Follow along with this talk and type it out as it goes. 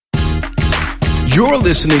You're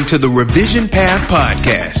listening to the Revision Path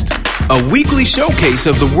Podcast, a weekly showcase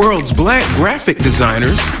of the world's Black graphic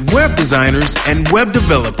designers, web designers, and web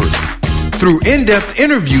developers. Through in-depth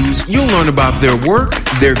interviews, you'll learn about their work,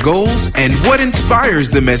 their goals, and what inspires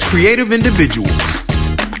them as creative individuals.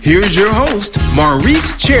 Here's your host,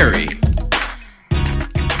 Maurice Cherry.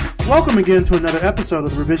 Welcome again to another episode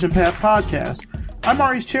of the Revision Path Podcast. I'm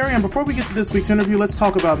Maurice Cherry, and before we get to this week's interview, let's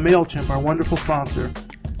talk about MailChimp, our wonderful sponsor.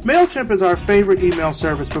 MailChimp is our favorite email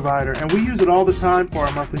service provider, and we use it all the time for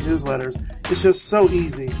our monthly newsletters. It's just so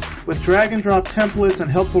easy. With drag-and-drop templates and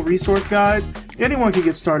helpful resource guides, anyone can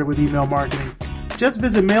get started with email marketing. Just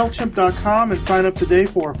visit MailChimp.com and sign up today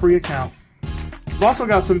for a free account. We've also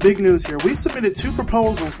got some big news here. We've submitted 2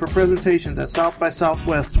 proposals for presentations at South by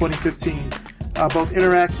Southwest 2015, both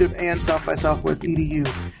interactive and South by Southwest EDU.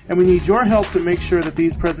 And we need your help to make sure that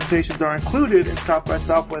these presentations are included in South by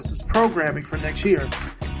Southwest's programming for next year.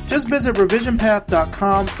 Just visit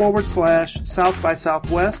revisionpath.com/South by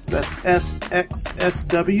Southwest, that's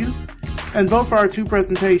SXSW, and vote for our 2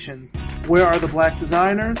 presentations, Where Are the Black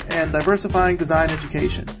Designers and Diversifying Design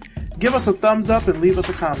Education. Give us a thumbs up and leave us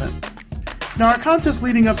a comment. Now, our contest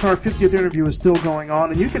leading up to our 50th interview is still going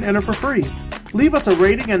on, and you can enter for free. Leave us a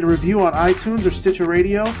rating and a review on iTunes or Stitcher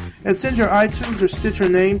Radio, and send your iTunes or Stitcher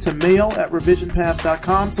name to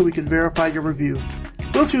mail@revisionpath.com so we can verify your review.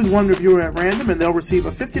 We'll choose one reviewer at random, and they'll receive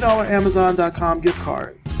a $50 Amazon.com gift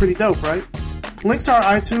card. It's pretty dope, right? Links to our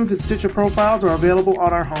iTunes and Stitcher profiles are available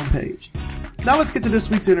on our homepage. Now let's get to this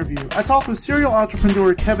week's interview. I talked with serial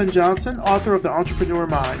entrepreneur Kevin Johnson, author of The Entrepreneur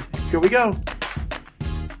Mind. Here we go.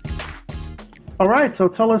 All right, so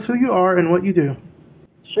tell us who you are and what you do.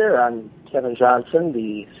 Sure, I'm Kevin Johnson,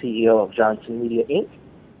 the CEO of Johnson Media, Inc.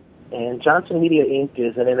 And Johnson Media, Inc.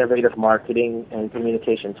 is an innovative marketing and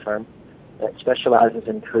communications firm that specializes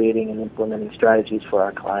in creating and implementing strategies for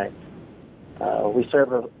our clients. We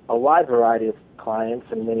serve a wide variety of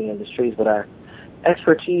clients in many industries, but our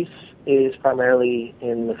expertise is primarily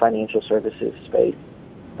in the financial services space.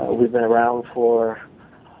 We've been around for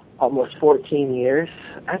almost 14 years.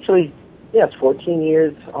 Actually, yes, 14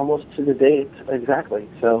 years almost to the date exactly.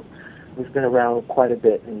 So we've been around quite a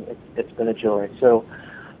bit, and it's been a joy. So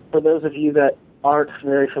for those of you that aren't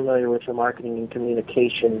very familiar with the marketing and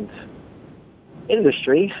communications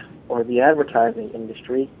industry or the advertising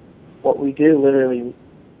industry, what we do literally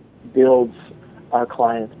builds our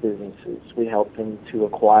clients' businesses. We help them to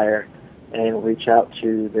acquire and reach out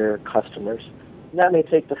to their customers. And that may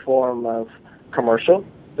take the form of commercial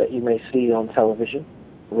that you may see on television,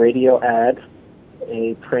 radio ad,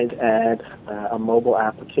 a print ad, a mobile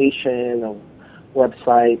application, a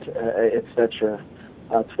website, etc.,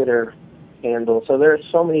 a Twitter handle. So there are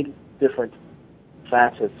so many different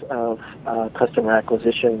facets of customer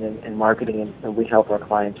acquisition and marketing, and we help our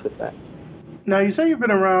clients with that. Now, you say you've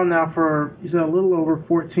been around now for, you said, a little over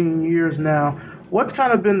 14 years now. What's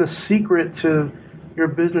kind of been the secret to your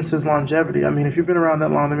business's longevity? I mean, if you've been around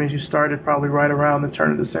that long, that means you started probably right around the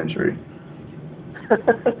turn of the century.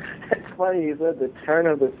 It's funny you said the turn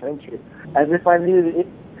of the century, as if I needed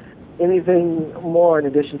anything more in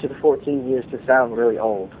addition to the 14 years to sound really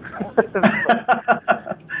old.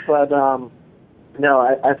 But no,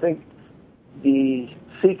 I think the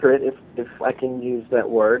secret, if I can use that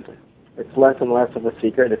word, it's less and less of a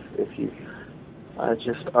secret if you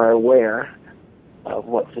just are aware of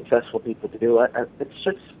what successful people do. It's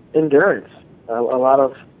just endurance. A lot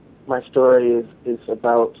of my story is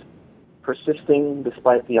about persisting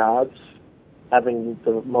despite the odds, having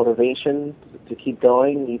the motivation to keep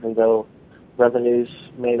going even though revenues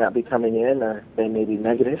may not be coming in or they may be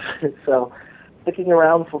negative. So sticking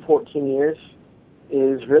around for 14 years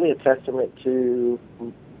is really a testament to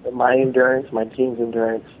my endurance, my team's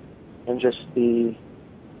endurance, and just the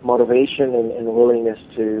motivation and willingness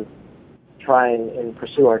to try and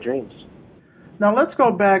pursue our dreams. Now let's go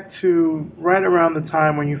back to right around the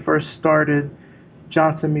time when you first started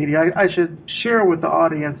Johnson Media. I should share with the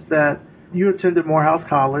audience that you attended Morehouse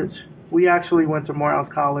College. We actually went to Morehouse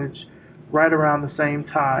College right around the same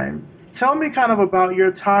time. Tell me kind of about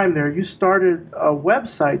your time there. You started a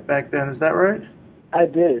website back then, is that right? I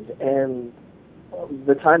did, and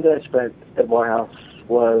the time that I spent at Morehouse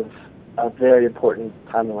was a very important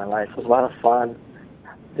time in my life. It was a lot of fun,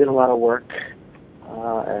 did a lot of work,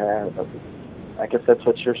 and I guess that's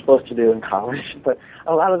what you're supposed to do in college, but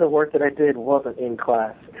a lot of the work that I did wasn't in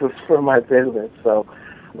class. It was for my business, so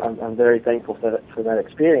I'm very thankful for that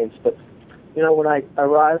experience. But, you know, when I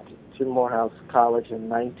arrived to Morehouse College in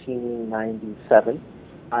 1997,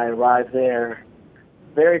 I arrived there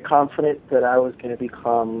very confident that I was going to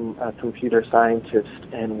become a computer scientist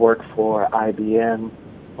and work for IBM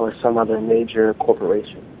or some other major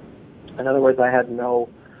corporation. In other words, I had no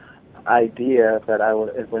idea that I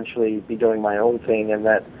would eventually be doing my own thing and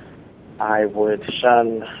that I would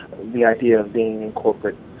shun the idea of being in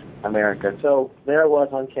corporate America. So there I was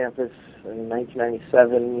on campus in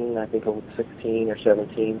 1997. I think I was 16 or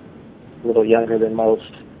 17, a little younger than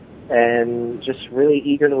most, and just really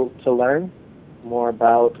eager to learn more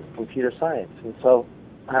about computer science. And so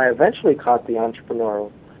I eventually caught the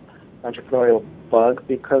entrepreneurial bug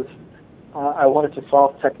because I wanted to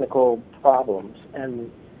solve technical problems.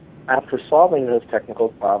 And after solving those technical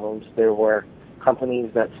problems, there were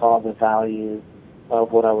companies that saw the value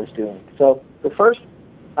of what I was doing. So the first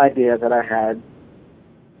idea that I had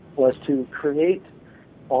was to create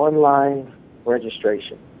online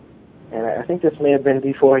registration. And I think this may have been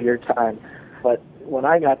before your time, but when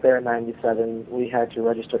I got there in 97, we had to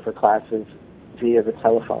register for classes via the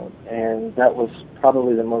telephone. And that was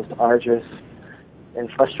probably the most arduous and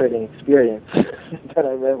frustrating experience that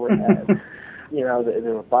I've ever had. You know,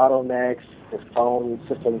 there were bottlenecks, the phone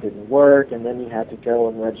system didn't work, and then you had to go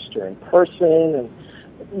and register in person, and,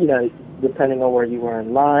 you know, depending on where you were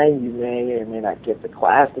in line, you may or may not get the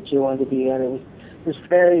class that you wanted to be in. It was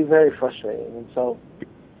very, very frustrating. And so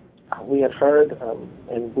we had heard,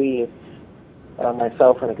 and we,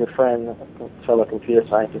 myself and a good friend, a fellow computer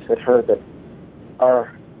scientist, had heard that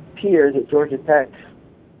our peers at Georgia Tech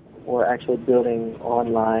were actually building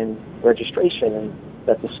online registration, and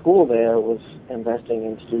that the school there was investing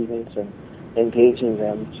in students and engaging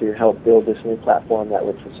them to help build this new platform that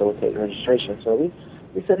would facilitate registration. So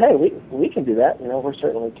we said, hey, we can do that. You know, we're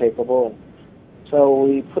certainly capable. And so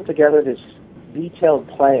we put together this detailed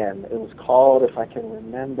plan. It was called, if I can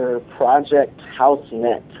remember, Project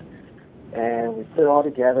HouseNet. And we put it all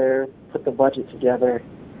together, put the budget together.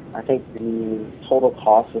 I think the total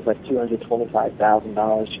cost was like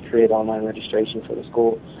 $225,000 to create online registration for the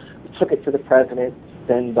school. We took it to the president,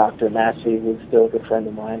 then Dr. Massey, who's still a good friend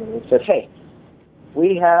of mine, and we said, hey,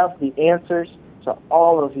 we have the answers to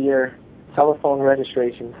all of your telephone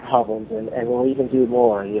registration problems, and we'll even do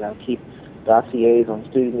more, you know, keep dossiers on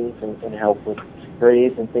students and help with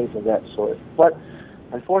grades and things of that sort. But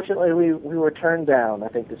unfortunately, we were turned down. I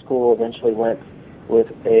think the school eventually went with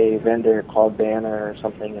a vendor called Banner or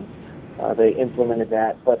something, and they implemented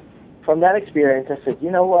that. But from that experience, I said, you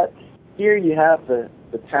know what? Here you have the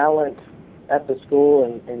talent at the school,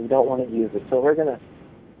 and you don't want to use it. So we're going to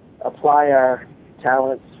apply our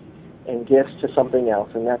talents and gifts to something else.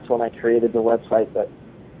 And that's when I created the website that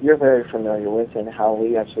you're very familiar with and how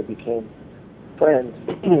we actually became friends.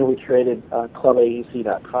 We created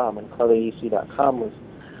clubaec.com, and clubaec.com was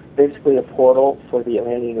basically a portal for the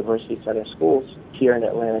Atlanta University Center schools here in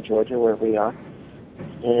Atlanta, Georgia, where we are.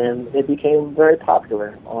 And it became very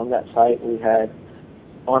popular. On that site, we had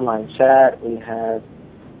online chat, we had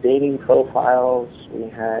dating profiles, we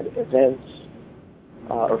had events,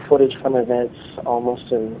 or footage from events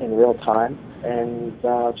almost in real time, and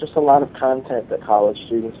just a lot of content that college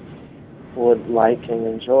students would like and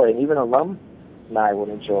enjoy, and even alumni would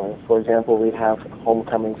enjoy. For example, we'd have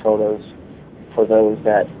homecoming photos for those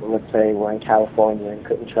that, let's say, were in California and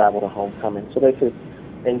couldn't travel to homecoming, so they could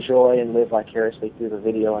enjoy and live vicariously through the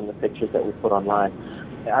video and the pictures that we put online.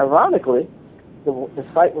 Ironically, the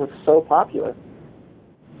site was so popular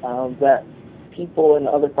that people in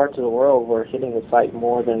other parts of the world were hitting the site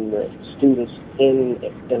more than the students in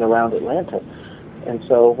and around Atlanta. And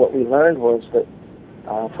so what we learned was that,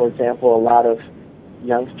 for example, a lot of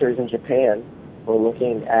youngsters in Japan were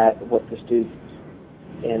looking at what the students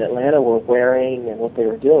in Atlanta were wearing and what they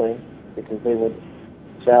were doing, because they would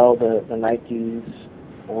sell the Nikes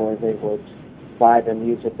or they would buy the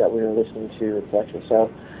music that we were listening to, etc. So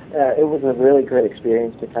it was a really great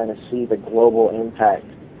experience to kind of see the global impact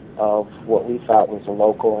of what we thought was a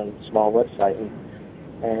local and small website,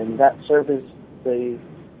 and that served as the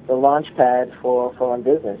launch pad for our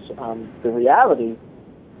business. The reality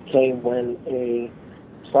came when a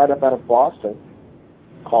startup out of Boston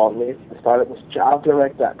called me. The startup was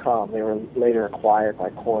JobDirect.com. They were later acquired by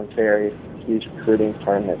Korn Ferry, a huge recruiting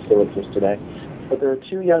firm that still exists today. But there were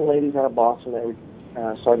two young ladies out of Boston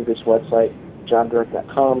that started this website,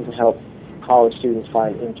 JobDirect.com, to help college students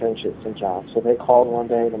find internships and jobs. So they called one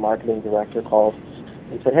day, the marketing director called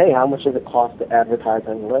and said, hey, how much does it cost to advertise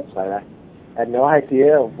on your website? I had no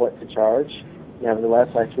idea of what to charge. Nevertheless,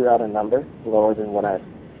 I threw out a number lower than what I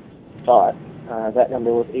thought. That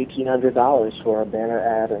number was $1,800 for a banner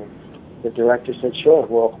ad, and the director said, sure,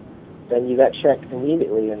 we'll send you that check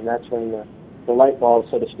immediately. And that's when the light bulb,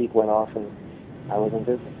 so to speak, went off, and I was in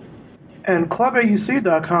business. And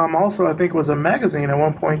clubaec.com also, I think, was a magazine at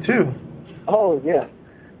one point, too. Oh, yeah,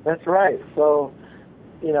 that's right. So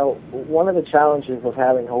one of the challenges of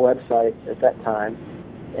having a website at that time,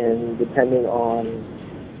 and depending on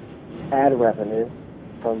ad revenue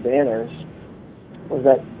from banners, was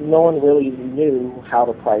that no one really knew how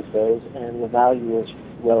to price those, and the value was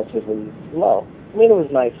relatively low. I mean, it was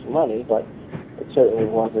nice money, but it certainly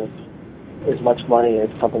wasn't as much money as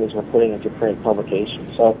companies were putting into print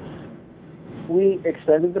publications. So we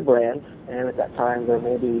extended the brand, and at that time there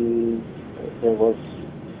was,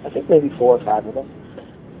 I think, maybe 4 or 5 of us.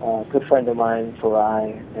 A good friend of mine,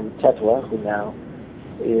 Farai, and Tetwa, who now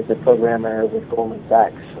is a programmer with Goldman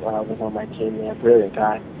Sachs, was on my team there, brilliant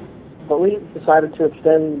guy. But we decided to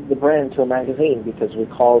extend the brand to a magazine because we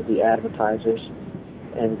called the advertisers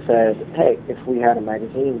and said, hey, if we had a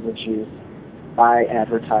magazine, would you buy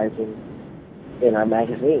advertising in our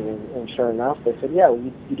magazine? And sure enough, they said, yeah, well,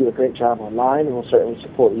 you do a great job online, and we'll certainly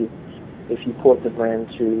support you if you port the brand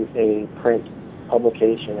to a print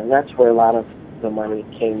publication. And that's where a lot of the money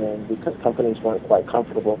came in, because companies weren't quite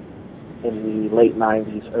comfortable in the late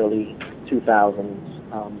 90s, early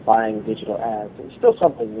 2000s buying digital ads. It was still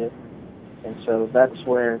something new. And so that's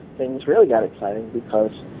where things really got exciting,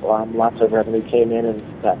 because lots of revenue came in, and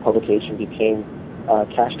that publication became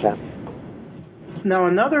cash cow. Now,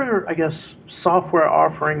 another, I guess, software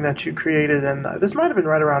offering that you created, and this might have been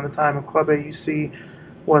right around the time of Club AUC,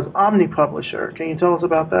 was OmniPublisher. Can you tell us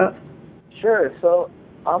about that? Sure. So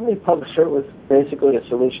OmniPublisher was basically a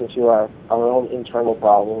solution to our own internal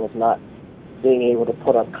problem of not being able to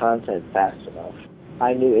put up content fast enough.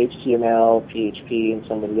 I knew HTML, PHP, and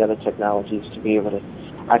some of the other technologies to be able to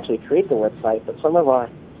actually create the website, but some of our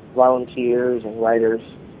volunteers and writers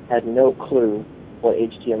had no clue what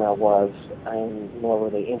HTML was, and nor were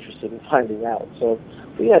they interested in finding out. So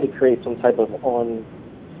we had to create some type of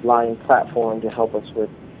online platform to help us with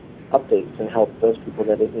updates and help those people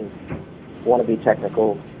that didn't want to be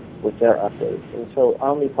technical with their updates. And so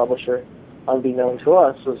OmniPublisher, unbeknown to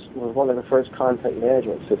us, was one of the first content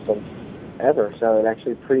management systems ever. So it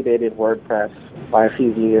actually predated WordPress by a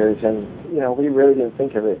few years, and we really didn't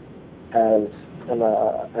think of it as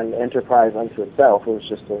an enterprise unto itself. It was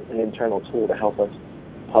just an internal tool to help us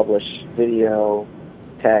publish video,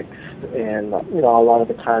 text, and a lot of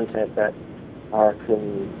the content that our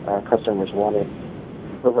customers wanted,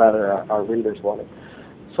 or rather our readers wanted.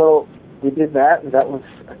 So we did that, and that was,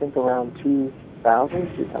 I think, around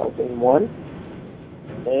 2001.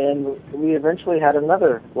 And we eventually had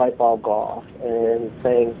another light bulb go off and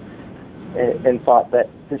thought that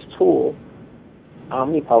this tool,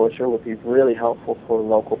 OmniPublisher, would be really helpful for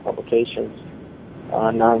local publications,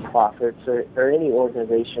 nonprofits, or any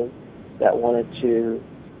organization that wanted to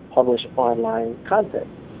publish online content.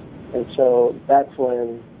 And so that's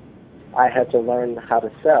when I had to learn how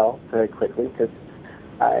to sell very quickly, because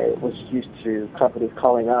I was used to companies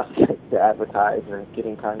calling us to advertise or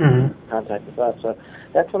getting contact with us. So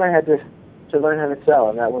that's when I had to learn how to sell,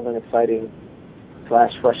 and that was an exciting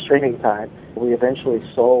 / frustrating time. We eventually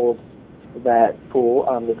sold that tool,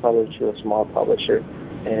 OmniPublisher, to a small publisher,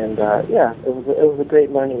 and it was a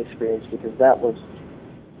great learning experience, because that was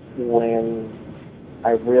when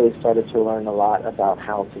I really started to learn a lot about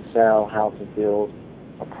how to sell, how to build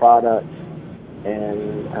a product,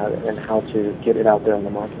 and how to get it out there in the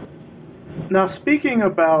market. Now, speaking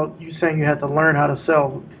about you saying you had to learn how to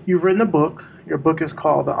sell, you've written a book. Your book is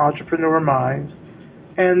called The Entrepreneur Mind.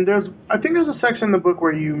 And I think there's a section in the book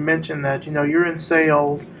where you mention that, you're in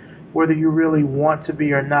sales whether you really want to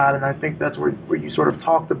be or not. And I think that's where you sort of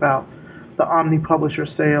talked about the OmniPublisher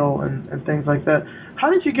sale and things like that. How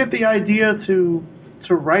did you get the idea to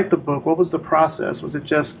write the book? What was the process? Was it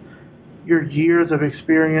just your years of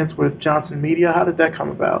experience with Johnson Media? How did that come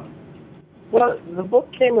about? Well, the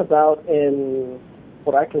book came about in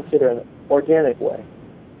what I consider an organic way.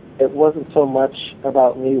 It wasn't so much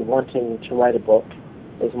about me wanting to write a book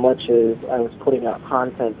as much as I was putting out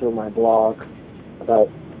content through my blog about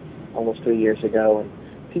almost 3 years ago, and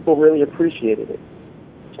people really appreciated it.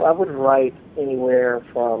 So I would write anywhere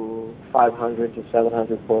from 500 to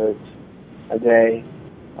 700 words a day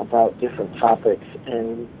about different topics,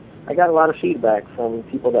 and I got a lot of feedback from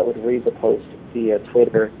people that would read the post via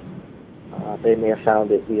Twitter. They may have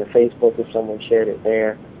found it via Facebook if someone shared it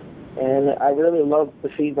there. And I really loved the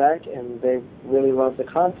feedback, and they really loved the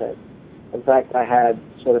content. In fact, I had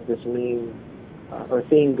sort of this meme or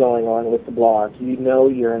theme going on with the blog.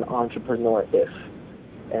 You're an entrepreneur if.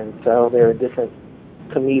 And so there are different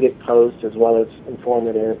comedic posts as well as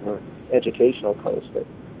informative or educational posts that,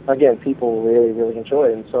 again, people really, really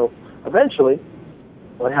enjoyed. And so eventually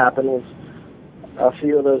what happened was a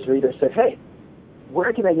few of those readers said, hey,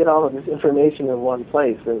 where can I get all of this information in one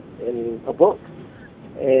place in a book?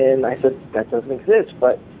 And I said, that doesn't exist,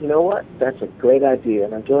 but you know what? That's a great idea,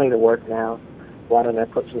 and I'm doing the work now. Why don't I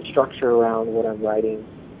put some structure around what I'm writing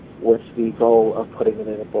with the goal of putting it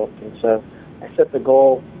in a book? And so I set the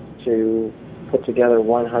goal to put together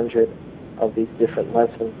 100 of these different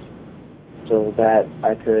lessons so that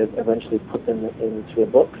I could eventually put them into a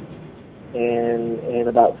book. And in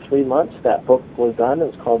about 3 months, that book was done. It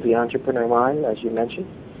was called The Entrepreneur Mind, as you mentioned,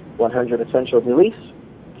 100 Essential Beliefs,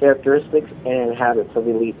 Characteristics, and Habits of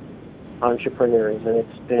Elite Entrepreneurs. And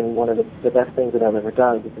it's been one of the best things that I've ever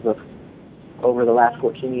done because over the last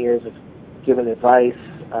 14 years, I've given advice,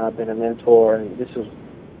 been a mentor, and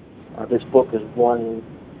this book is one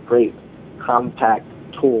great compact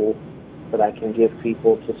tool that I can give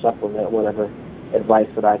people to supplement whatever advice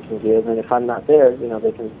that I can give. And if I'm not there,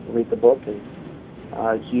 they can read the book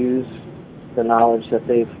and use the knowledge that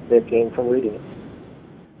they've gained from reading it.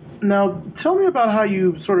 Now, tell me about how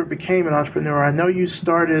you sort of became an entrepreneur. I know you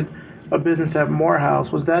started a business at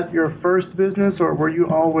Morehouse. Was that your first business, or were you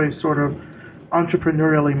always sort of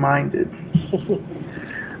entrepreneurially minded?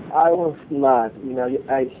 I was not.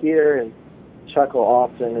 I hear and chuckle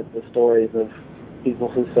often at the stories of people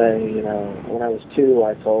who say, when I was 2,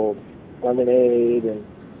 I sold lemonade, and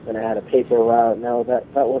then I had a paper route. No, that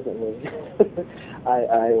wasn't me.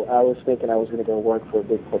 I was thinking I was going to go work for a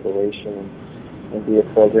big corporation and be a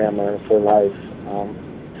programmer for life.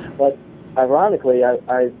 But ironically,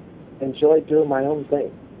 I enjoyed doing my own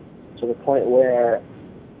thing to the point where,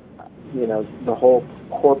 the whole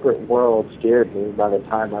corporate world scared me by the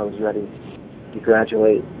time I was ready to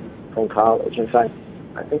graduate from college. In fact,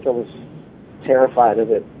 I think I was terrified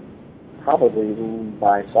of it probably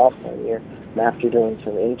by sophomore year after doing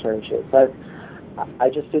some internships. I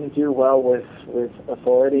just didn't do well with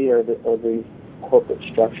authority or the corporate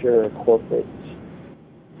structure or corporate,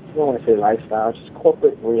 I don't want to say lifestyle, just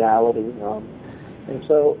corporate reality. And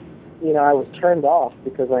so, I was turned off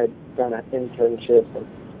because I had done an internship,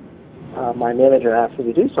 and my manager asked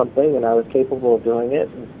me to do something, and I was capable of doing it.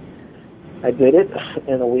 And I did it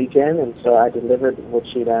in a weekend, and so I delivered what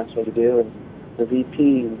she'd asked me to do, and the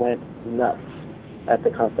VP went nuts at the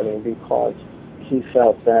company because he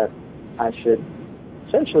felt that I should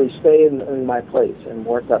essentially stay in my place and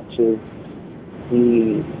work up to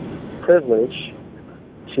the privilege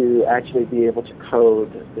to actually be able to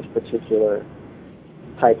code this particular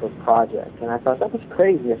type of project. And I thought that was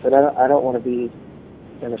crazy. I said, I don't want to be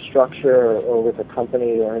in a structure or with a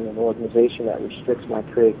company or in an organization that restricts my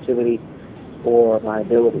creativity or my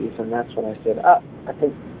abilities. And that's when I said, I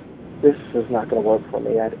think this is not going to work for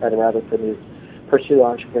me. I'd rather pursue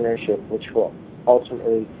entrepreneurship, which will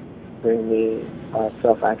ultimately bring me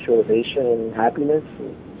self-actualization and happiness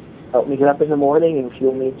and help me get up in the morning and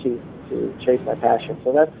fuel me to chase my passion.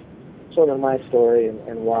 So that's sort of my story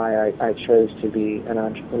and why I chose to be an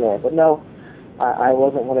entrepreneur. But no, I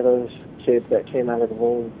wasn't one of those kids that came out of the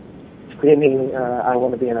womb screaming, I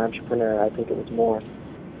want to be an entrepreneur. I think it was more,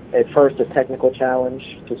 at first, a technical challenge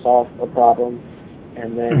to solve a problem,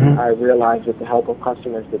 and then I realized with the help of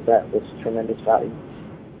customers that was tremendous value.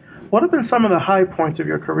 What have been some of the high points of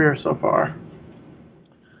your career so far?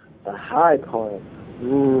 The high point?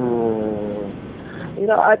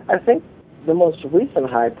 I think the most recent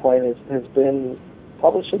high point has been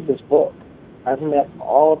publishing this book. I've met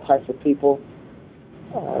all types of people,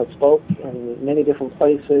 spoke in many different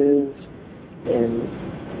places,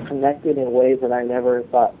 and connected in ways that I never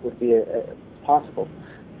thought would be possible.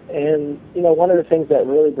 And, one of the things that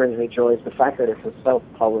really brings me joy is the fact that it's a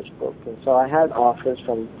self-published book. And so I had offers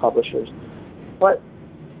from publishers, but,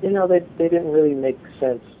 they didn't really make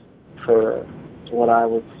sense for what I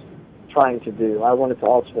was trying to do. I wanted to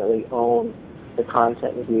ultimately own the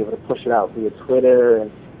content and be able to push it out via Twitter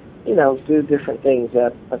and, do different things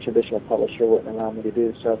that a traditional publisher wouldn't allow me to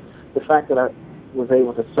do. So the fact that I was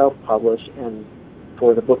able to self-publish and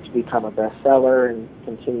for the book to become a bestseller and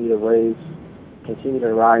continue to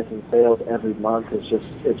rise in sales every month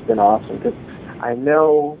it's been awesome. Because I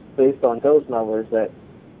know, based on those numbers, that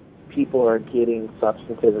people are getting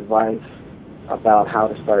substantive advice about how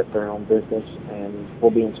to start their own business and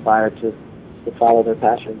will be inspired to follow their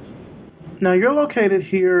passions. Now, you're located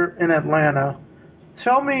here in Atlanta.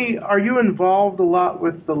 Tell me, are you involved a lot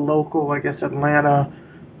with the local, Atlanta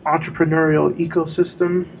entrepreneurial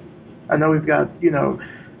ecosystem? I know we've got,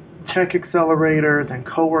 tech accelerators and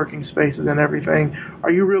co-working spaces and everything.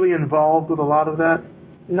 Are you really involved with a lot of that?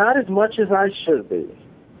 Not as much as I should be.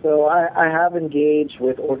 So I have engaged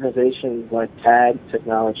with organizations like TAG,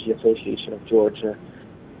 Technology Association of Georgia,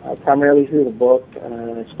 primarily through the book.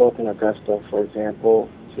 I spoke in Augusta, for example,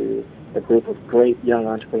 to a group of great young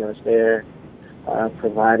entrepreneurs there,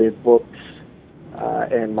 provided books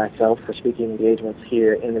and myself for speaking engagements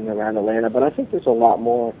here in and around Atlanta. But I think there's a lot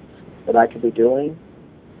more that I could be doing.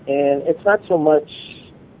 And it's not so much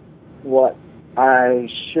what I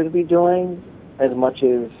should be doing as much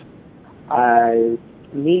as I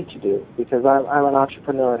need to do, because I'm an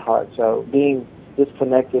entrepreneur at heart. So being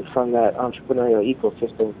disconnected from that entrepreneurial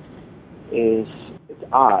ecosystem it's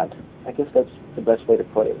odd. I guess that's the best way to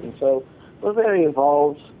put it. And so we're very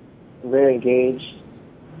involved, very engaged,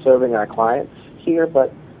 serving our clients here,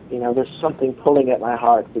 but there's something pulling at my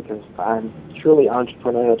heart because I'm truly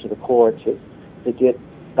entrepreneurial to the core to get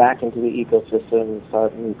back into the ecosystem and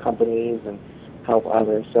start new companies and help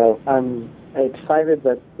others. So I'm excited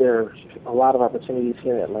that there are a lot of opportunities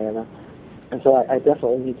here in Atlanta, and so I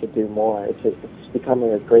definitely need to do more. It's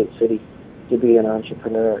becoming a great city to be an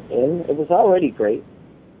entrepreneur in. It was already great,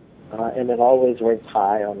 and it always ranks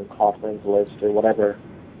high on Kaufman's list or whatever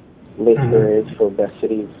list there is for best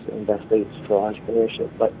cities and best states for entrepreneurship.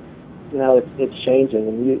 But it's changing,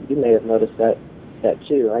 and you may have noticed that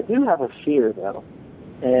too. I do have a fear though,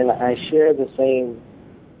 and I share the same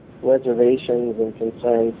reservations and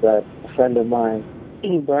concerns that a friend of mine,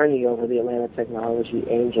 Bernie, over the Atlanta Technology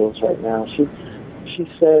Angels right now. She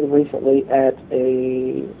said recently at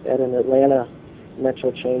an Atlanta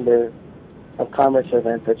Metro Chamber of Commerce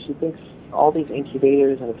event that she thinks all these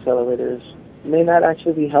incubators and accelerators may not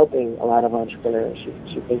actually be helping a lot of entrepreneurs.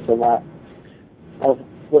 She thinks a lot of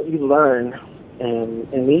what you learn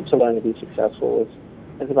and need to learn to be successful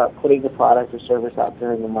is about putting the product or service out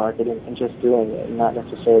there in the market and just doing it, and not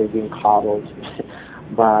necessarily being coddled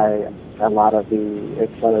by a lot of the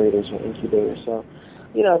accelerators or incubators. So,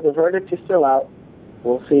 the verdict is still out.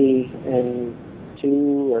 We'll see in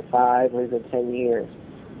 2 or 5 or even 10 years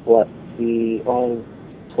what the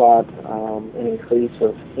onslaught and increase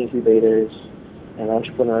of incubators and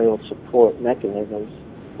entrepreneurial support mechanisms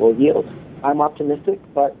will yield. I'm optimistic,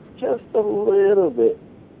 but just a little bit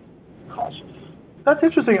cautious. That's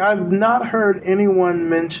interesting. I've not heard anyone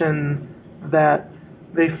mention that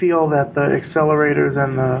they feel that the accelerators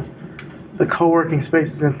and the co-working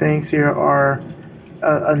spaces and things here are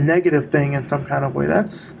a negative thing in some kind of way.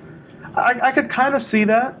 I could kind of see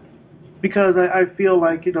that, because I feel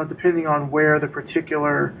like, depending on where the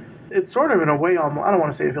particular, it's sort of in a way, I don't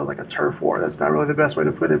want to say it feels like a turf war. That's not really the best way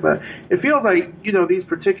to put it, but it feels like, these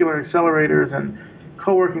particular accelerators and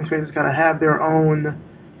co-working spaces kind of have their own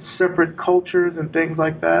separate cultures and things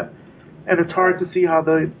like that. And it's hard to see how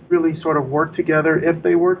they really sort of work together if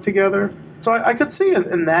they work together. So I could see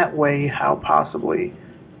in that way how possibly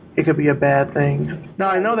it could be a bad thing. Now,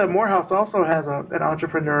 I know that Morehouse also has an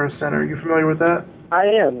entrepreneur center. Are you familiar with that? I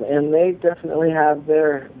am, and they definitely have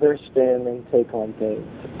their spin and take on things.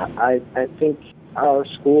 I think our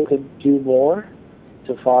school could do more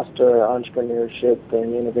to foster entrepreneurship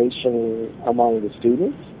and innovation among the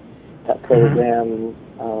students. That program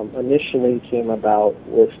initially came about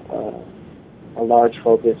with a large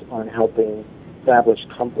focus on helping established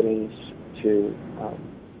companies to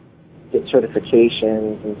get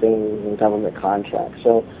certifications and things in government contracts.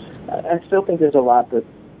 So I still think there's a lot that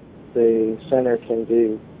the center can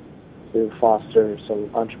do to foster some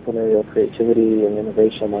entrepreneurial creativity and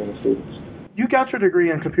innovation among the students. You got your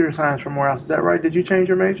degree in computer science from Morehouse, is that right? Did you change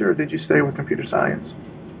your major, or did you stay with computer science?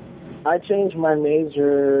 I changed my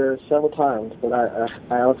major several times, but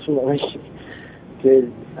I ultimately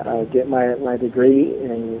did get my degree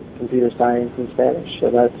in computer science and Spanish.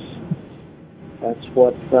 So that's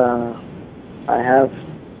what I have.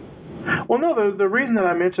 Well, no, the reason that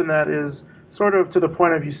I mention that is sort of to the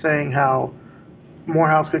point of you saying how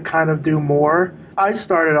Morehouse could kind of do more. I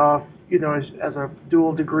started off, as a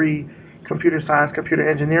dual degree computer science, computer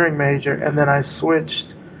engineering major, and then I switched.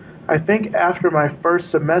 I think after my first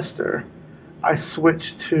semester, I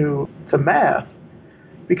switched to math,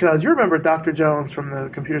 because you remember Dr. Jones from the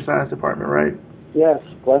computer science department, right? Yes,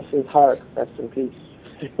 bless his heart, rest in peace.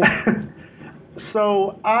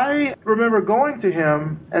 So I remember going to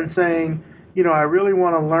him and saying, I really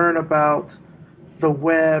want to learn about the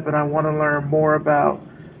web, and I want to learn more about,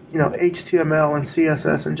 HTML and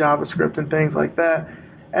CSS and JavaScript and things like that.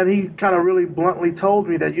 And he kind of really bluntly told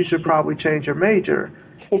me that you should probably change your major,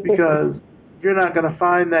 because you're not going to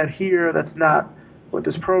find that here. That's not what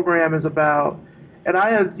this program is about. And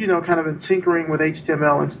I had, kind of been tinkering with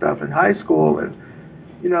HTML and stuff in high school, and,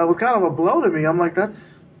 it was kind of a blow to me. I'm like, that's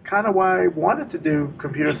kind of why I wanted to do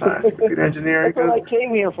computer science, computer engineering. That's what I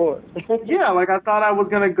came here for. Yeah, like I thought I was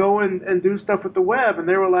going to go and do stuff with the web, and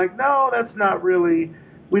they were like, no, that's not really,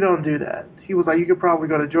 we don't do that. He was like, you could probably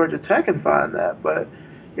go to Georgia Tech and find that, but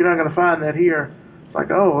you're not going to find that here. It's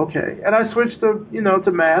like, oh, okay. And I switched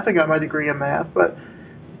to math. I got my degree in math, but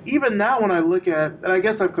even now when I look at, and I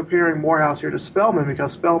guess I'm comparing Morehouse here to Spelman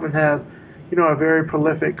because Spelman has, a very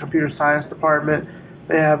prolific computer science department.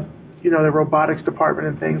 They have, their robotics department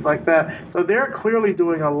and things like that. So they're clearly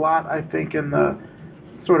doing a lot, I think, in the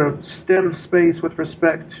sort of STEM space with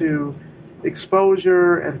respect to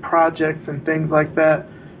exposure and projects and things like that.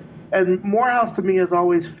 And Morehouse to me has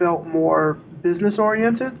always felt more business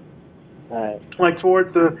oriented, right, like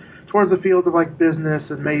towards the fields of like business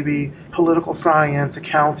and maybe political science,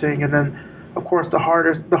 accounting, and then of course the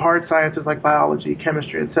hard sciences like biology,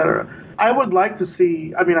 chemistry, etc. I would like to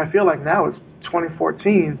see. I mean, I feel like now it's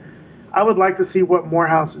 2014. I would like to see what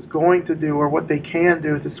Morehouse is going to do or what they can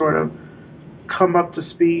do to sort of come up to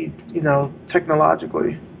speed,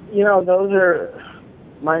 technologically. Those are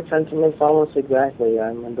my sentiments almost exactly. I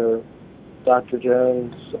remember Dr.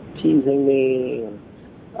 Jones teasing me.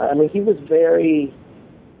 I mean, he was very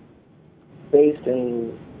based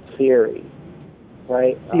in theory,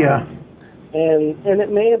 right? Yeah. And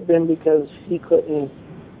it may have been because he couldn't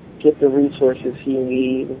get the resources he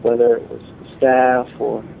needed, whether it was staff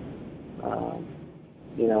or,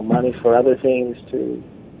 money for other things to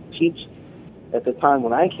teach. At the time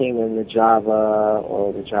when I came in, the Java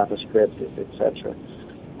or the JavaScript, etc.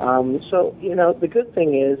 So, the good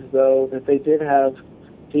thing is, though, that they did have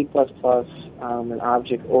C++ and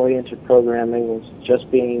object-oriented programming was just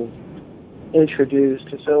being introduced.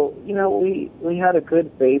 So, we had a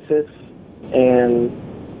good basis, and,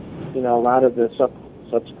 a lot of the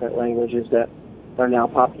subsequent languages that are now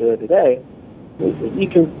popular today, you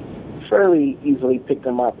can fairly easily pick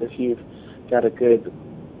them up if you've got a good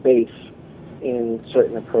base in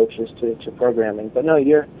certain approaches to programming. But no,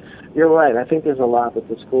 you're right. I think there's a lot that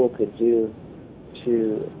the school could do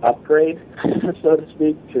to upgrade, so to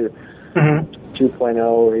speak, to 2.0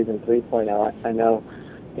 or even 3.0. I know,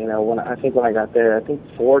 when I got there, I think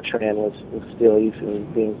Fortran was still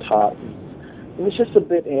even being taught. It was just a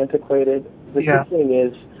bit antiquated. The good thing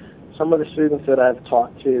is, some of the students that I've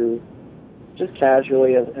talked to, just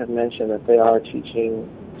casually have mentioned that they are teaching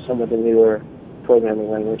some of the newer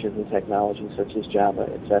programming languages and technologies such as Java,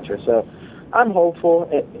 etc. So I'm hopeful,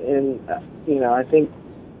 and I think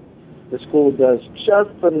the school does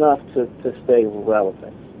just enough to stay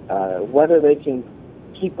relevant. Whether they can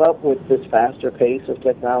keep up with this faster pace of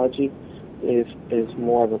technology is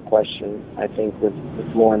more of a question, I think, with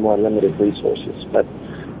more and more limited resources. But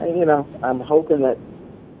I'm hoping that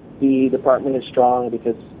the department is strong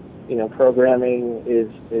because programming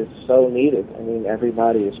is so needed. I mean,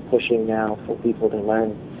 everybody is pushing now for people to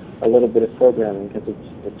learn a little bit of programming because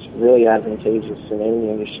it's really advantageous in any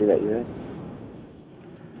industry that you're in.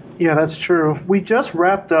 Yeah, that's true. We just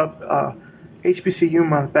wrapped up HBCU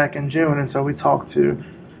month back in June, and so we talked to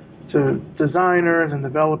designers and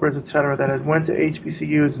developers, et cetera, that had went to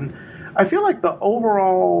HBCUs, and I feel like the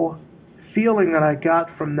overall feeling that I got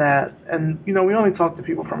from that, and we only talked to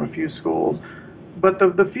people from a few schools, but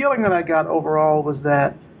the feeling that I got overall was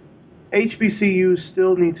that HBCUs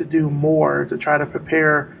still need to do more to try to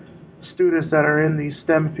prepare students that are in these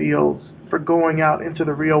STEM fields for going out into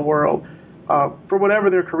the real world, for whatever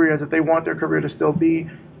their career is. If they want their career to still be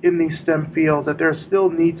in these STEM fields, that there still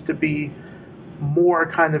needs to be more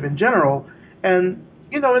kind of in general. And,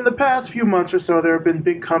 in the past few months or so, there have been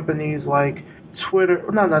big companies like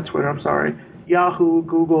Yahoo,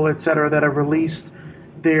 Google, et cetera, that have released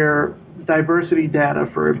their diversity data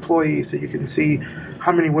for employees, so you can see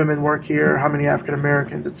how many women work here, how many African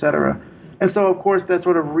Americans, et cetera. And so, of course, that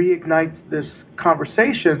sort of reignites this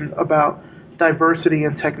conversation about diversity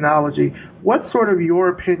in technology. What's sort of your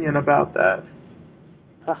opinion about that?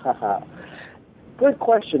 Good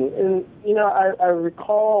question. And, I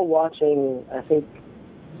recall watching, I think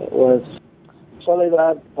it was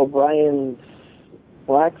Soledad O'Brien's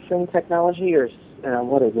Blacks in Technology, or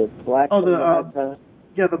what is it? The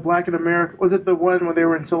Black in America. Was it the one where they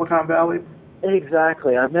were in Silicon Valley?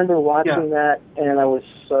 Exactly. I remember watching that, and I was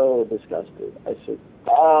so disgusted. I said,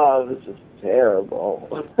 this is terrible.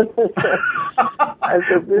 I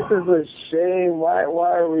said, this is a shame. Why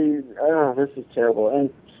are we, this is terrible. And,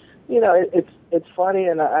 it's funny,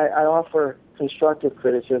 and I offer constructive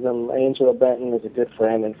criticism. Angela Benton is a good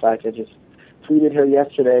friend. In fact, I just tweeted her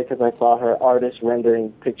yesterday because I saw her artist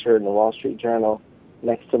rendering picture in the Wall Street Journal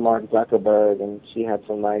next to Mark Zuckerberg, and she had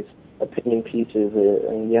some nice opinion pieces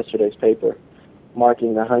in yesterday's paper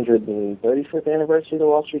marking the 135th anniversary of the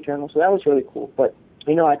Wall Street Journal. So that was really cool. But,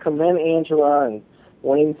 I commend Angela and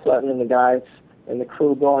Wayne Sutton and the guys and the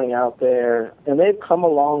crew going out there, and they've come a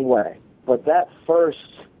long way. But that first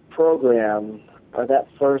program, or that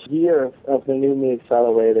first year of the New Me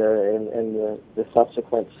Accelerator and the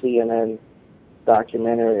subsequent CNN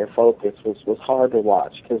documentary or focus was hard to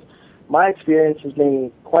watch, because my experience has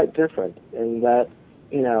been quite different in that,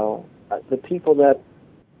 the people that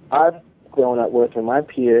I've grown up with are my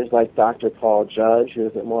peers, like Dr. Paul Judge, who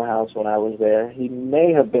was at Morehouse when I was there. He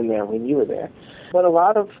may have been there when you were there. But a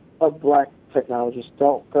lot of black technologists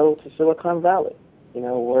don't go to Silicon Valley.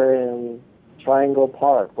 We're in Triangle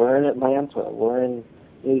Park, we're in Atlanta, we're in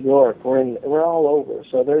New York, we're all over.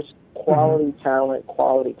 So there's quality talent,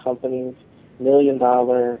 quality companies,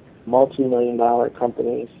 million-dollar, multi-million-dollar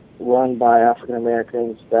companies run by African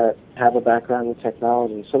Americans that have a background in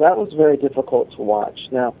technology. So that was very difficult to watch.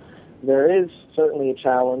 Now, there is certainly a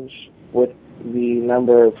challenge with the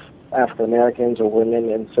number of African Americans or women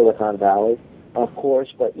in Silicon Valley, of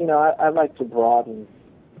course, but I'd like to broaden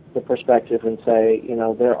the perspective and say,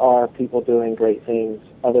 there are people doing great things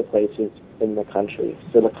other places in the country.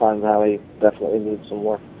 Silicon Valley definitely needs some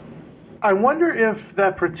work. I wonder if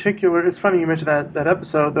that particular, it's funny you mentioned that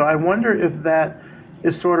episode, though, I wonder if that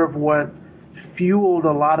is sort of what fueled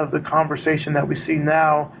a lot of the conversation that we see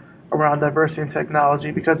now around diversity and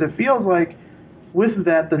technology, because it feels like with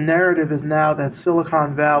that, the narrative is now that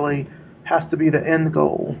Silicon Valley has to be the end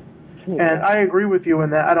goal. And I agree with you in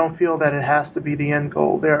that I don't feel that it has to be the end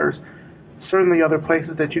goal. There's certainly other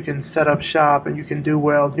places that you can set up shop and you can do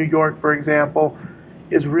well. New York, for example,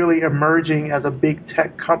 is really emerging as a big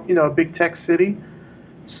tech a big tech city.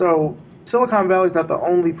 So Silicon Valley is not the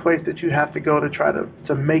only place that you have to go to try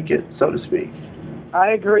to make it, so to speak. I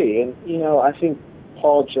agree. And, I think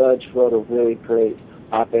Paul Judge wrote a really great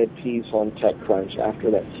op-ed piece on TechCrunch after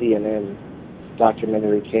that CNN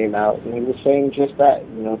documentary came out, and he was saying just that.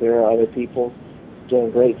 There are other people doing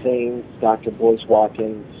great things. Dr. Boyce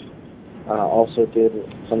Watkins also did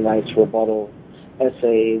some nice rebuttal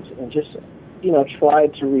essays and just,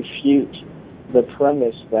 tried to refute the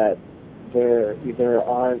premise that there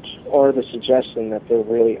aren't, or the suggestion that there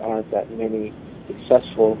really aren't that many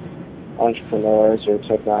successful entrepreneurs or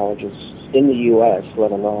technologists in the U.S.,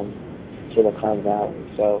 let alone Silicon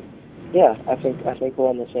Valley. So, yeah, I think we're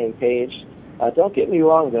on the same page. Don't get me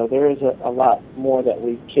wrong, though. There is a lot more that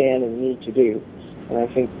we can and need to do, and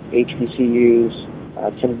I think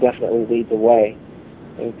HBCUs can definitely lead the way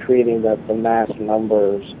in creating the mass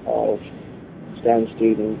numbers of STEM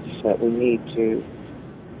students that we need to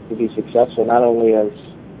be successful, not only as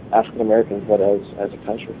African Americans, but as a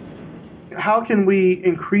country. How can we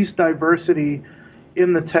increase diversity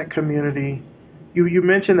in the tech community? You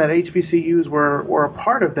mentioned that HBCUs were a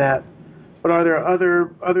part of that, but are there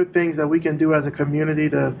other things that we can do as a community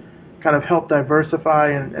to kind of help diversify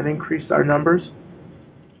and increase our numbers?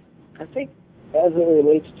 I think as it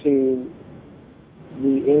relates to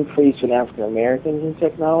the increase in African Americans in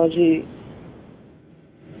technology,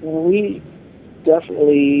 we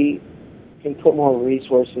definitely can put more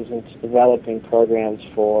resources into developing programs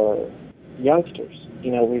for youngsters.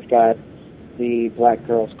 We've got the Black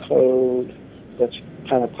Girls Code that's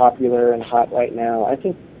kind of popular and hot right now. I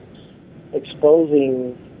think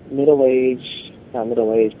exposing middle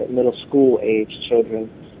school age children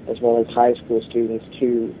as well as high school students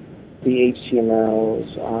to the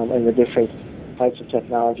HTMLs and the different types of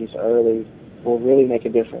technologies early will really make a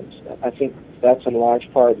difference. I think that's in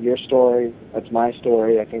large part your story. That's my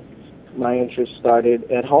story. I think my interest started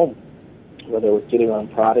at home, whether it was getting on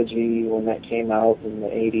Prodigy when that came out in the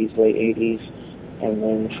 80s, late 80s, and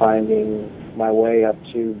then finding my way up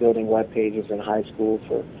to building web pages in high school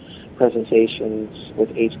for presentations with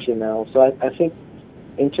HTML. So I think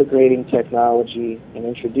integrating technology and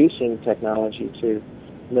introducing technology to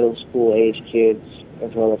middle school age kids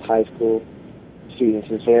as well as high school students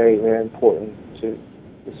is very, very important to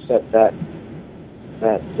set that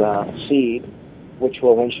seed, which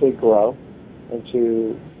will eventually grow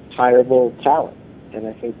into hireable talent. And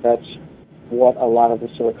I think that's what a lot of the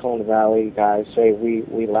Silicon Valley guys say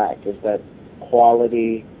we lack, is that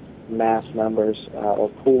quality mass numbers or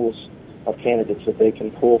pools of candidates that they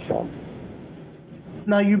can pull from.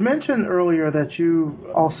 Now, you mentioned earlier that you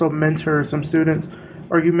also mentor some students,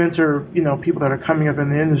 or you mentor, people that are coming up in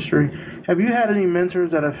the industry. Have you had any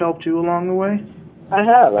mentors that have helped you along the way? I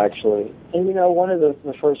have, actually. And, one of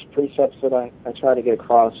the first precepts that I try to get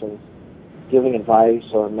across in giving advice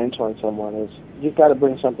or mentoring someone is you've got to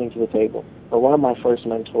bring something to the table. But one of my first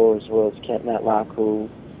mentors was Kent Matlock, who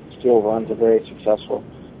still runs a very successful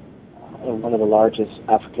and one of the largest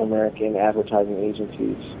African-American advertising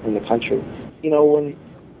agencies in the country. When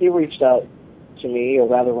he reached out to me, or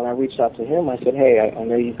rather when I reached out to him, I said, hey, I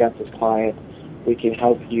know you've got this client. We can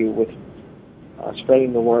help you with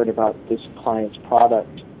spreading the word about this client's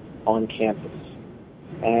product on campus.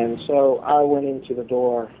 And so I went into the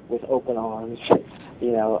door with open arms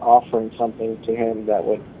offering something to him that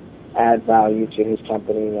would add value to his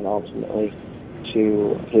company and ultimately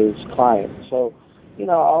to his clients. So,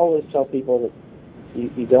 I always tell people that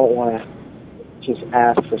you don't want to just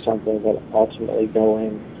ask for something, but ultimately go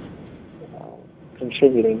in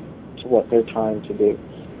contributing to what they're trying to do.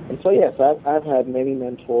 And so, yes, I've had many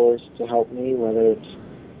mentors to help me, whether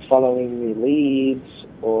it's following me leads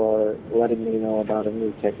or letting me know about a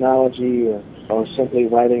new technology or simply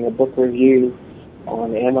writing a book review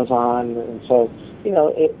on Amazon. And so,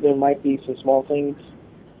 there might be some small things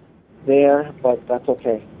there, but that's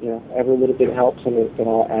okay. Every little bit helps, and it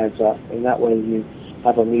all adds up. And that way you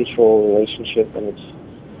have a mutual relationship, and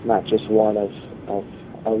it's not just one of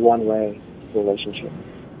a one-way relationship.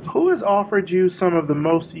 Who has offered you some of the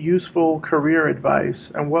most useful career advice,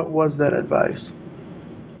 and what was that advice?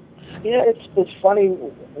 It's funny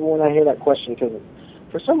when I hear that question, because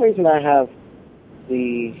for some reason I have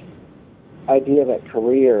the idea that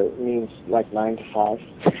career means like 9 to 5.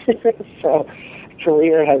 So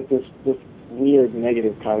career has this weird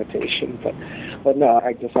negative connotation, but no,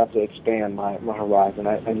 I just have to expand my horizon.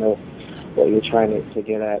 I know what you're trying to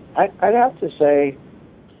get at. I'd have to say,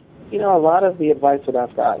 a lot of the advice that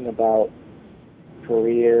I've gotten about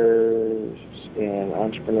careers and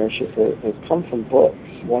entrepreneurship has come from books.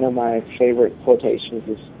 One of my favorite quotations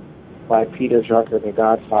is by Peter Drucker, the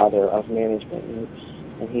godfather of management.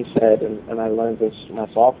 And he said, and I learned this my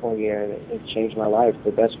sophomore year, and it changed my life,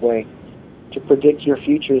 the best way to predict your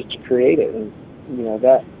future is to create it. And,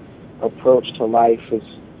 that approach to life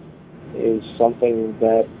is something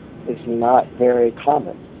that is not very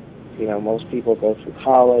common. Most people go through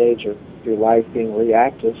college or through life being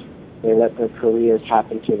reactive. They let their careers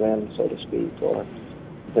happen to them, so to speak, or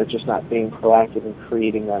they're just not being proactive in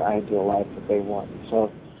creating that ideal life that they want.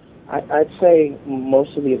 So I'd say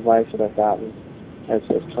most of the advice that I've gotten has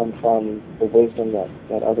come from the wisdom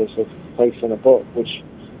that others have placed in a book, which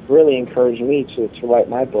really encouraged me to write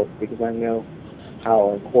my book, because I know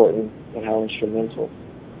how important and how instrumental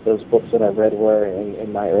those books that I've read were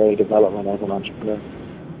in my early development as an entrepreneur.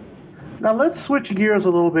 Now let's switch gears a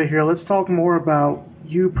little bit here. Let's talk more about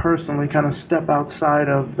you personally, kind of step outside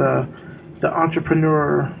of the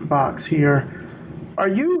entrepreneur box here. Are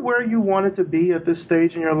you where you wanted to be at this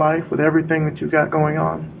stage in your life with everything that you got going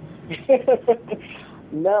on?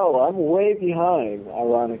 No, I'm way behind,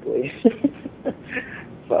 ironically.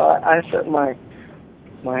 So I set my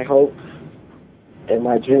hopes and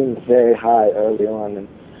my dreams very high early on, and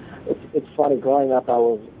it's funny. Growing up, I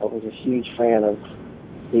was a huge fan of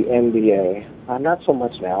the NBA. I'm not so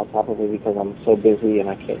much now, probably because I'm so busy and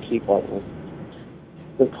I can't keep up with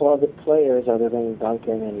the club players other than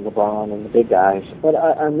Duncan and LeBron and the big guys. But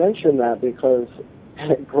I mention that because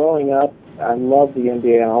growing up, I loved the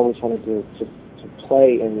NBA. I always wanted to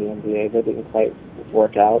play in the NBA. That didn't quite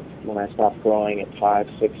work out when I stopped growing at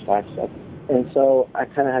 5'6", 5'7". And so I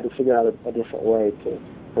kind of had to figure out a different way to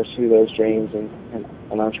pursue those dreams, and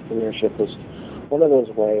entrepreneurship was one of those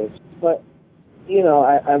ways. But,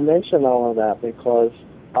 I mention all of that because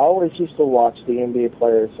I always used to watch the NBA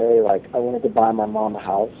players say, like, I wanted to buy my mom a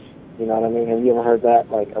house. You know what I mean? Have you ever heard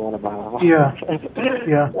that? Like, I want to buy a house. Yeah.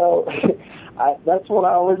 Yeah. So that's what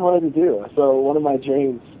I always wanted to do. So one of my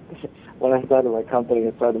dreams, when I started my company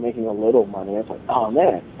and started making a little money, I was like, oh,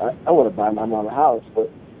 man, I want to buy my mom a house.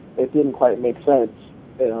 But it didn't quite make sense,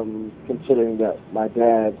 considering that my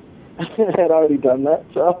dad had already done that.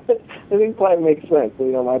 So it didn't quite make sense.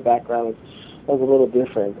 My background was a little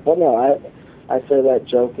different. But no, I say that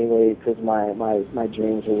jokingly because my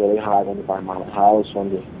dreams are really high. I want to buy my house, I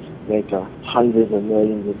want to make hundreds of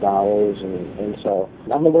millions of dollars, and so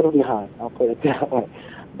I'm a little behind, I'll put it that way.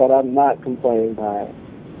 But I'm not complaining by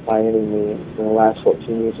any means. The last 14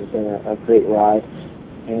 years has been a great ride,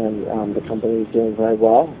 and the company is doing very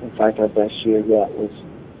well. In fact, our best year yet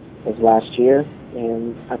was last year,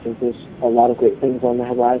 and I think there's a lot of great things on the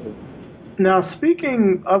horizon. Now,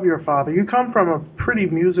 speaking of your father, you come from a pretty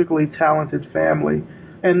musically talented family,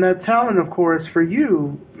 and that talent, of course, for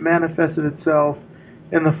you manifested itself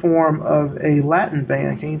in the form of a Latin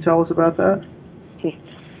band. Can you tell us about that?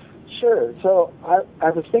 Sure. So I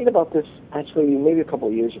was thinking about this actually maybe a couple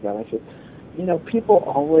of years ago. And I said, people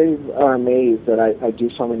always are amazed that I do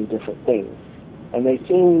so many different things, and they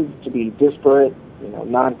seem to be disparate,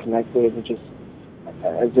 non-connected, and just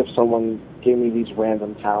as if someone gave me these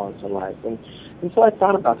random talents in life. And so I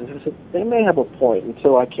thought about this. I said, they may have a point,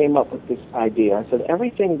 until I came up with this idea. I said,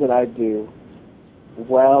 everything that I do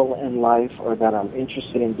well in life, or that I'm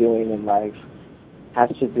interested in doing in life, has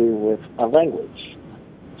to do with a language.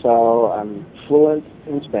 So I'm fluent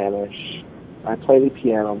in Spanish. I play the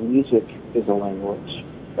piano. Music is a language.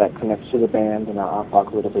 that connects to the band, and I'll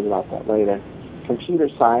talk a little bit about that later. Computer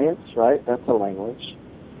science, right? That's a language.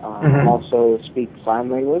 I also speak sign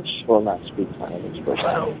language. Well, not speak sign language, but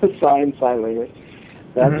sign language.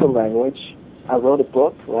 That's a language. I wrote a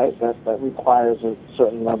book, right? That requires a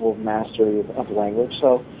certain level of mastery of language.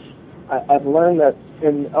 So I've learned that,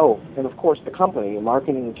 and of course the company,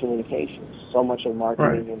 marketing and communications. So much of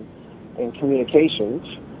marketing and communications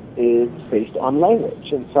is based on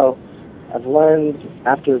language. And so I've learned,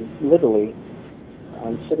 after literally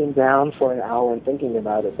sitting down for an hour and thinking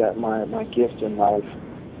about it, that my gift in life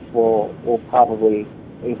will probably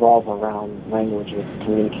evolve around language and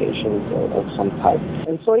communications of some type.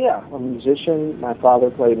 And so, I'm a musician. My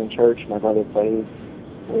father played in church. My brother played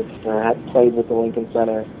with the Lincoln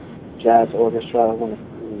Center Jazz Orchestra, one of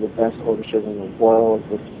the best orchestras in the world.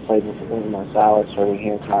 Played with Wynton Marsalis, Herbie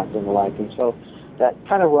Hancock, and the like. And so that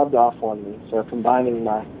kind of rubbed off on me. So combining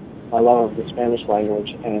my love of the Spanish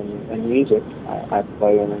language and music, I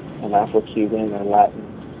play in an Afro-Cuban and Latin,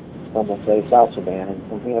 some would say, salsa band,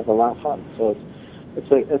 and we have a lot of fun. So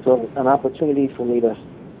it's an opportunity for me to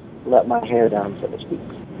let my hair down, so to speak.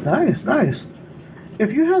 Nice.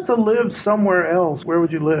 If you had to live somewhere else, where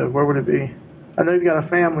would you live? Where would it be? I know you've got a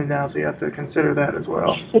family now, so you have to consider that as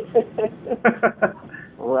well.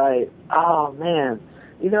 Right. Oh, man.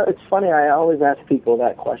 It's funny. I always ask people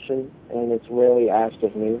that question, and it's rarely asked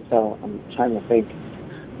of me, so I'm trying to think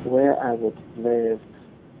where I would live.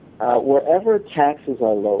 Wherever taxes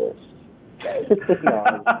are lowest.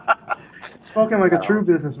 Spoken like a true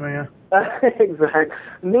businessman. Exactly.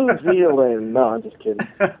 New Zealand. No, I'm just kidding.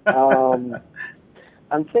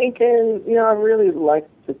 I'm thinking, I really like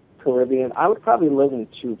the Caribbean. I would probably live in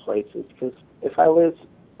two places, because if I lived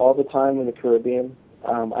all the time in the Caribbean,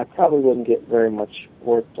 I probably wouldn't get very much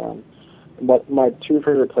work done. But my two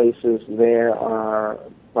favorite places there are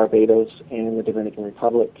Barbados and the Dominican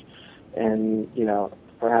Republic. And,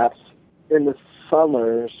 perhaps in the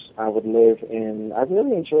summers I would live in, I've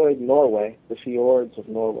really enjoyed Norway, the fjords of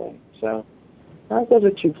Norway. So those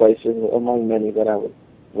are two places among many that I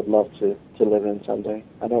would love to live in someday.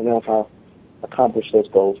 I don't know if I'll accomplish those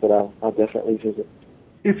goals, but I'll definitely visit.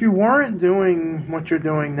 If you weren't doing what you're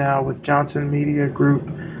doing now with Johnson Media Group,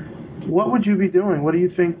 what would you be doing? What do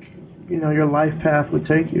you think, your life path would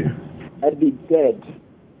take you? I'd be dead.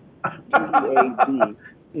 D-E-A-D.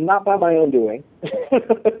 Not by my own doing.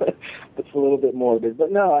 It's a little bit morbid.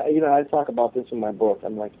 But no, I talk about this in my book.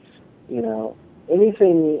 I'm like,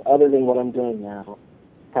 anything other than what I'm doing now,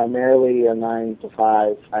 primarily a 9 to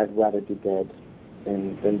 5, I'd rather be dead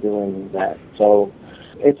than doing that. So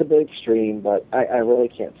it's a bit extreme, but I really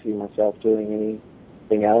can't see myself doing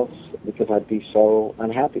anything else, because I'd be so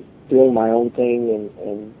unhappy. Doing my own thing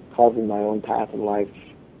and carving my own path in life,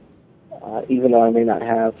 even though I may not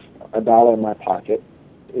have a dollar in my pocket,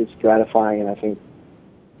 is gratifying and I think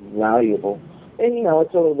valuable. And,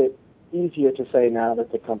 it's a little bit easier to say now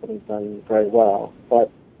that the company's done very well. But,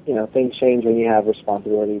 things change when you have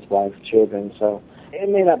responsibilities, wives, children. So it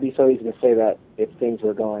may not be so easy to say that if things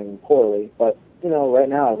were going poorly. But, right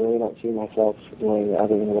now I really don't see myself doing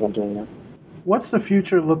other than what I'm doing now. What's the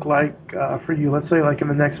future look like for you? Let's say like in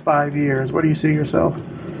the next 5 years. Where do you see yourself?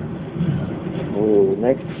 Ooh,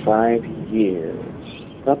 next 5 years.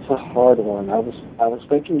 That's a hard one. I was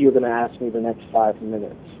thinking you were going to ask me the next 5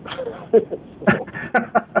 minutes.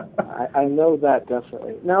 I know that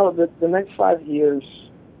definitely. No, the next 5 years,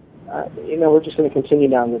 we're just going to continue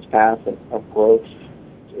down this path of growth.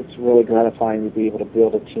 It's really gratifying to be able to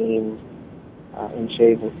build a team and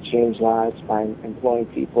change lives by employing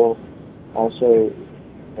people, also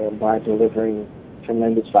by delivering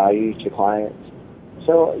tremendous value to clients.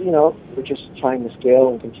 So, we're just trying to scale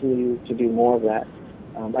and continue to do more of that.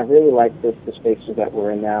 I really like the spaces that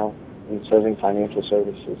we're in now in serving financial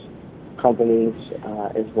services companies,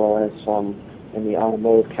 as well as some in the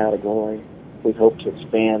automotive category. We hope to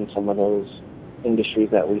expand some of those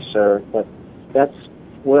industries that we serve, but that's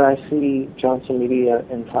where I see Johnson Media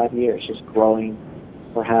in 5 years, just growing,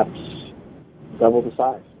 perhaps double the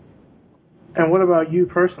size. And what about you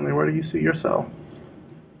personally? Where do you see yourself?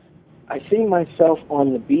 I see myself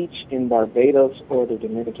on the beach in Barbados or the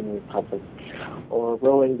Dominican Republic, or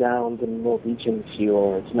rolling down the Norwegian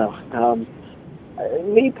fjords. No,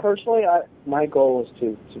 me personally, my goal is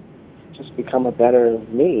to just become a better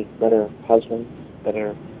me, better husband,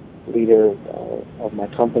 better leader of my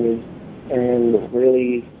company, and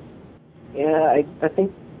really, I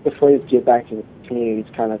think the phrase "give back to the community"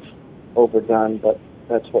 is kind of overdone, but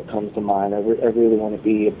that's what comes to mind. I really want to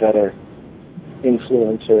be a better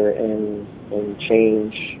influencer and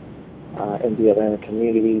change in the Atlanta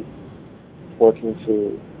community, working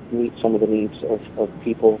to meet some of the needs of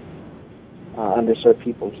people, underserved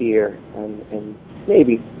people here, and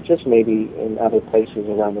maybe, just maybe, in other places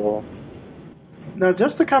around the world. Now,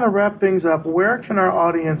 just to kind of wrap things up, where can our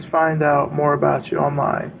audience find out more about you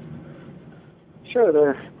online? Sure, there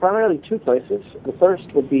are primarily two places. The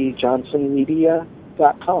first would be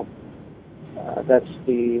johnsonmedia.com. That's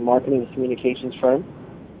the marketing and communications firm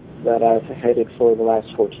that I've headed for the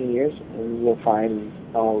last 14 years, and you'll find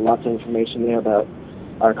lots of information there about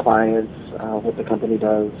our clients, what the company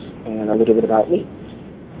does, and a little bit about me.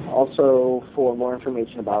 Also, for more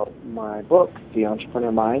information about my book, The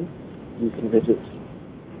Entrepreneur Mind, you can visit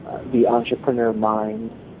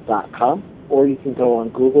theentrepreneurmind.com, or you can go on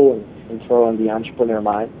Google and throw on The Entrepreneur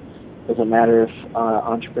Mind. Doesn't matter if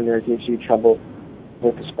entrepreneur gives you trouble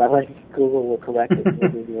with the spelling, Google will correct it and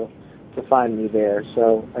you'll be able to find me there.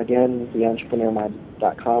 So again,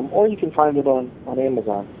 theentrepreneurmind.com, or you can find it on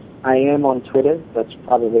Amazon. I am on Twitter. That's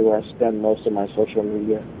probably where I spend most of my social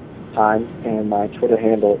media time, and my Twitter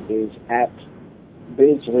handle is at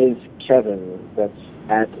BizWizKevin. That's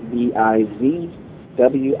at BizWiz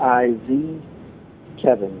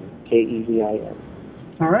Kevin, Kevin.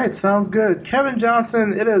 All right, sounds good. Kevin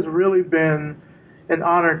Johnson, it has really been an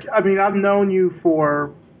honor. I mean, I've known you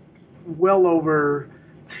for well over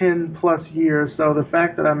 10 plus years, so the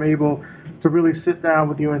fact that I'm able to really sit down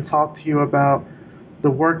with you and talk to you about the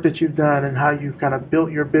work that you've done and how you've kind of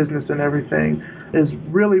built your business and everything has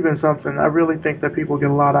really been something. I really think that people get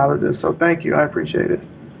a lot out of this, so thank you. I appreciate it.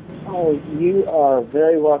 Oh, you are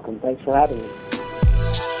very welcome. Thanks for having me.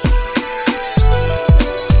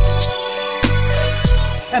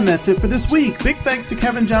 And that's it for this week. Big thanks to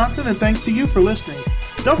Kevin Johnson, and thanks to you for listening.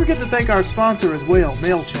 Don't forget to thank our sponsor as well,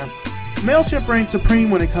 MailChimp. MailChimp reigns supreme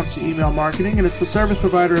when it comes to email marketing, and it's the service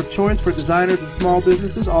provider of choice for designers and small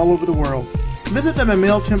businesses all over the world. Visit them at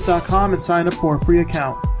MailChimp.com and sign up for a free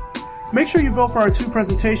account. Make sure you vote for our 2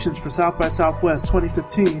 presentations for South by Southwest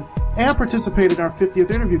 2015 and participate in our 50th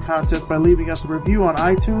interview contest by leaving us a review on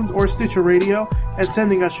iTunes or Stitcher Radio and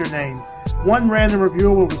sending us your name. One random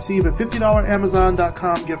reviewer will receive a $50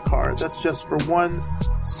 Amazon.com gift card. That's just for one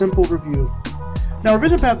simple review. Now,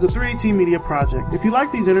 Revision Path is a 318 Media project. If you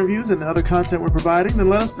like these interviews and the other content we're providing, then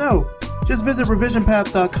let us know. Just visit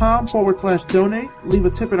revisionpath.com/donate, leave a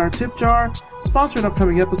tip in our tip jar, sponsor an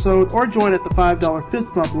upcoming episode, or join at the $5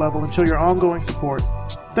 fist bump level and show your ongoing support.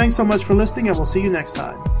 Thanks so much for listening, and we'll see you next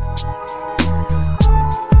time.